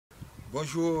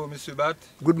Bonjour, Mr. Bat.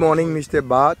 Good morning, Mr.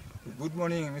 Bat. Good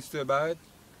morning, Mr. Bat.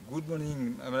 Good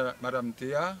morning, Madame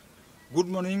Théa. Good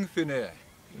morning, Fener.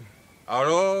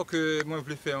 Alors que moi, je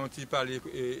voulais faire un petit parler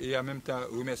et en même temps,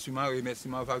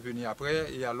 remerciement va venir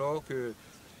après. Et alors que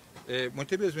moi,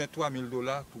 j'ai besoin de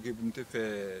 $3,000 pour que vous me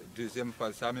fassiez deuxième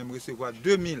fois ça, même recevoir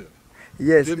 2,000.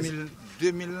 Yes.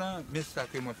 2000 ans, mais ça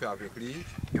que moi fais avec lui.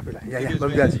 Yeah.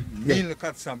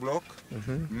 1400 blocs,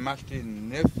 m'acheter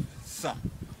 900,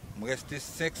 me rester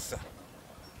 500.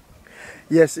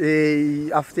 Yes,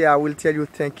 after I will tell you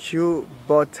thank you,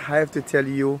 but I have to tell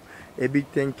you a big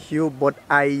thank you. But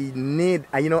I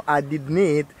did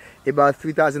need about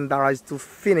 $3,000 to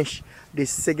finish the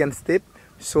second step.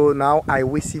 So now I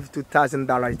received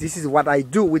 $2,000. This is what I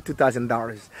do with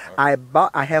 $2,000. I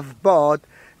have bought.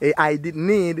 I did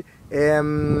need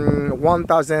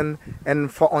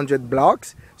 1,400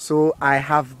 blocks. So I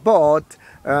have bought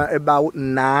about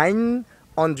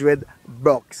 900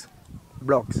 blocks.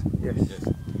 Yes.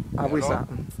 Après ça,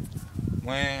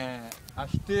 moi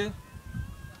acheté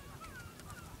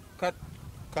 4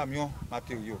 camions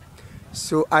matériaux.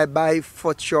 So I buy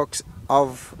 4 trucks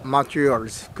of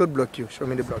materials. Could block you. Show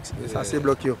me the blocks. Ça c'est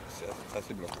block you. Ça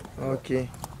c'est bloc. Okay.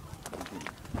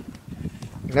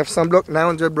 900 blocks,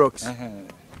 900 blocks.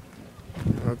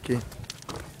 Okay.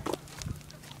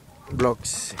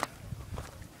 Blocks.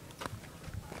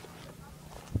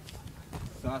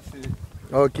 Ça c'est.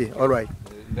 Okay, all right.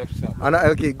 900. And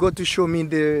okay, go to show me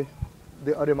the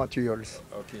other materials.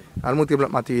 Okay. I'll multiply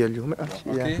material.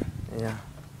 Okay. Yeah.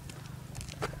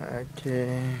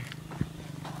 Okay.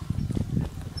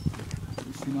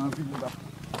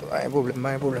 Pas un problème.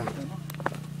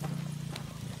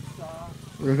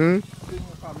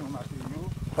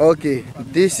 Okay,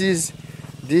 this is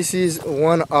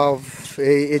one of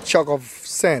a chunk of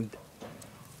sand.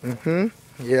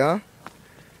 Yeah.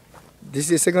 This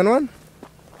is the second one.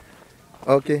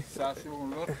 Okay.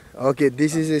 Okay,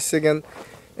 this is the second.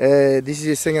 This is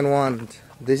the second one.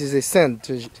 This is a sand.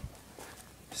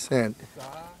 Sand.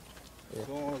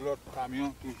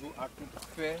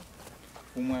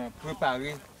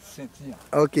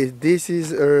 Okay, this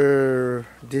is a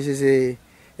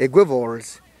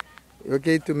gravels.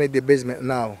 Okay, to make the basement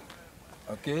now.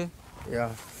 Okay. Yeah.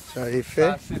 Ça c'est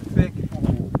fait.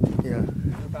 Yeah.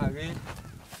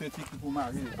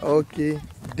 Okay.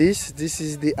 This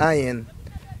is the iron.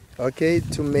 Okay,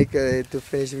 to make to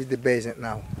finish with the basement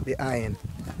now. The iron.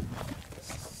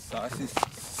 Ça c'est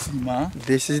ciment.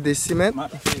 This is the cement.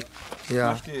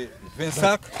 Yeah. 20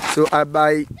 sacs. So I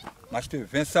buy. M'acheter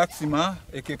 20 sacs ciment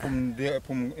et que pour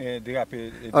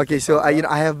déraper. Okay, so I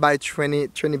have buy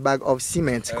 20 bag of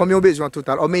cement. Combien vous besoin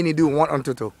total? How many do you want on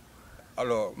total?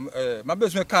 Alors, m'a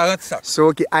besoin 40 sacs. So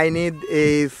okay, I need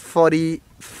a 40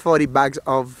 bags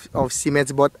of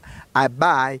cement, but I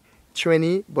buy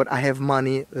 20, but I have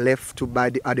money left to buy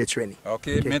the other 20.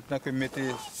 Okay. Maintenant que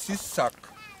mettez 6 sacs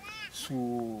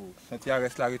sous Santiago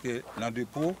reste l'arrêté dans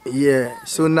dépôt. Yeah.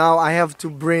 So now I have to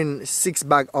bring 6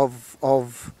 bags of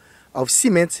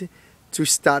cement to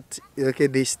start. Okay,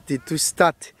 to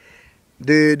start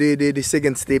the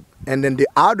second step, and then the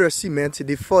other cement,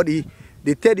 the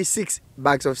 36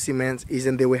 bags of cement is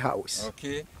in the warehouse.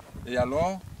 Okay. Et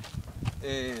alors,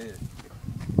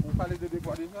 vous parlez de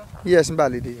dépôt déjà? Yes, je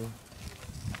parle de.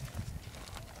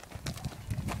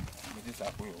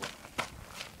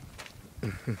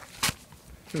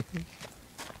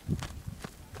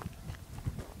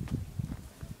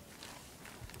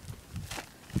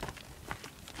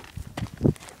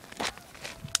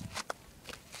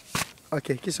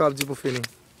 Ok, qui ça dit pour finir?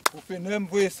 Pour finir, je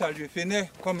vais saluer Fener.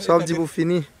 Ça dit pour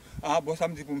finir? Ah bon, ça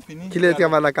me dit pour finir. Qui le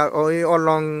travail là, how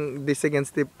long the second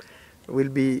step will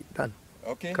be done?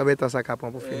 Ok. Combien de temps ça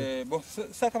prend pour finir? Bon,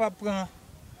 ça va prendre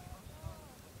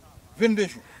 22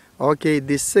 jours. Okay,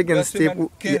 the second step.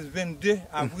 15-22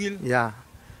 avril. Yeah.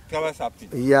 Travail ça pris.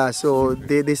 Yeah, so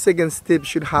the second step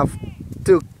should have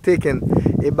taken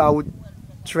about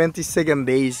 22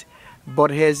 days,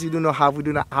 but as we do not have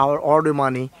all the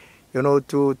money,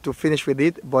 to finish with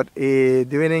it. But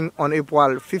beginning on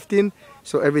April 15,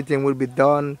 so everything will be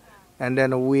done, and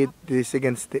then with the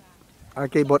second step.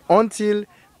 Okay, but until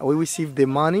we receive the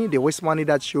money, the waste money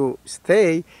that should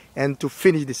stay, and to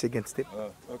finish the second step.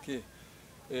 Okay.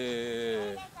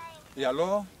 Et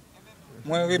alors,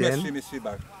 moi remercie Monsieur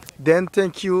Bach. Then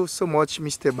thank you so much,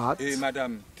 Mr. Bat. Et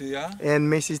Madame Théa. And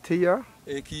Mrs. Théa.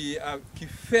 Et qui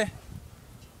fait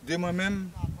de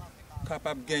moi-même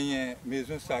capable de gagner une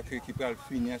maison sacrée qui peut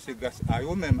finir, c'est grâce à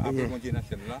eux-mêmes, après mon Dieu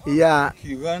national là, Yeah.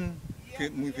 qui rend que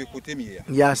moi vais côté mieux.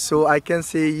 Yeah, so I can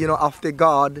say, you know, after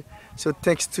God, so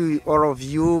thanks to all of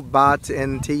you, Bat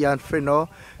and Tia and Freno,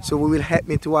 so we will help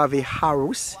me to have a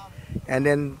house, and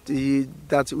then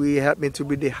that will help me to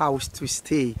build a house to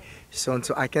stay. So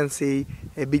I can say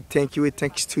a big thank you,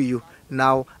 thanks to you.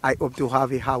 Now I hope to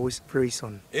have a house very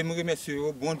soon. Et je remercie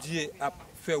bon Dieu a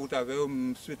fait au travers,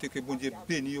 je souhaite que bon Dieu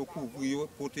bénisse, couvre,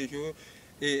 protège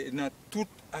et dans toute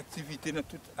activité, dans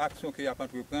toute action qu'il y a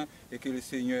entreprendre et que le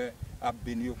Seigneur a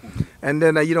béni. And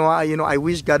then I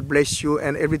wish God bless you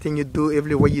and everything you do,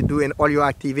 everywhere you do, and all your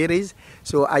activities.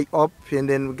 So I hope and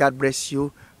then God bless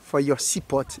you for your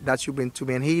support that you bring to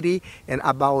me in Haiti and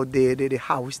about the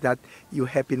house that you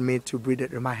helping me to build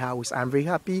at my house. I'm very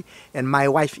happy and my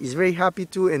wife is very happy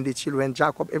too, and the children,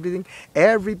 Jacob, everything.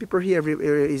 Every people here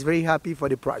is very happy for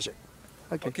the project.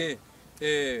 Okay.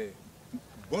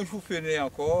 Bonjour Fené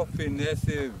encore. Fené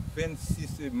c'est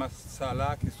 26 mars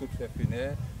là qui sont fait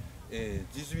Fené.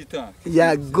 18 ans.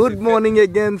 Yeah, good morning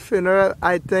again, Fener.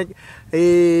 I think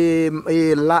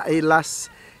last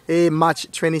March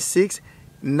 26.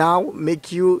 Now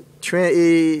make you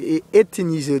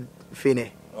 18 years old,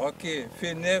 Fené. Ok,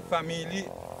 Fené famille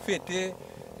fêté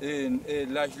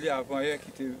l'âge avant hier qui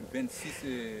était 26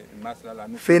 mars là.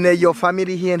 Fené, your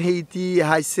family here in Haiti,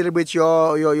 I celebrate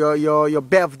your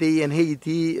birthday in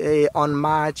Haiti on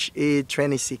March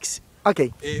 26.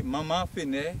 Okay. Et maman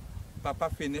Fené, papa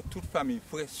Fené, toute famille,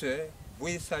 frères, sœurs,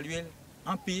 voyez saluer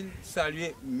en pile,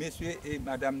 saluer monsieur et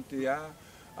madame Théa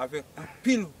avec un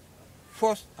pile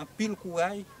force, un pile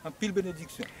courage, un pile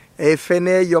bénédiction.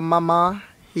 Fené, your mama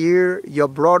here, your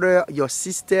brother, your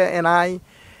sister and I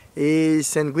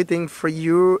send greeting for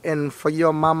you and for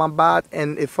your mama Bat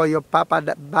and for your papa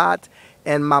Bat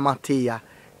and mama Tia.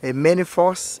 Many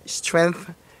force, strength,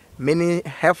 many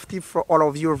healthy for all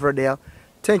of you over there.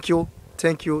 Thank you,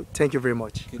 thank you, thank you very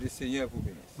much. Que le Seigneur vous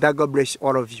bénisse. That God bless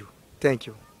all of you. Thank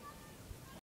you.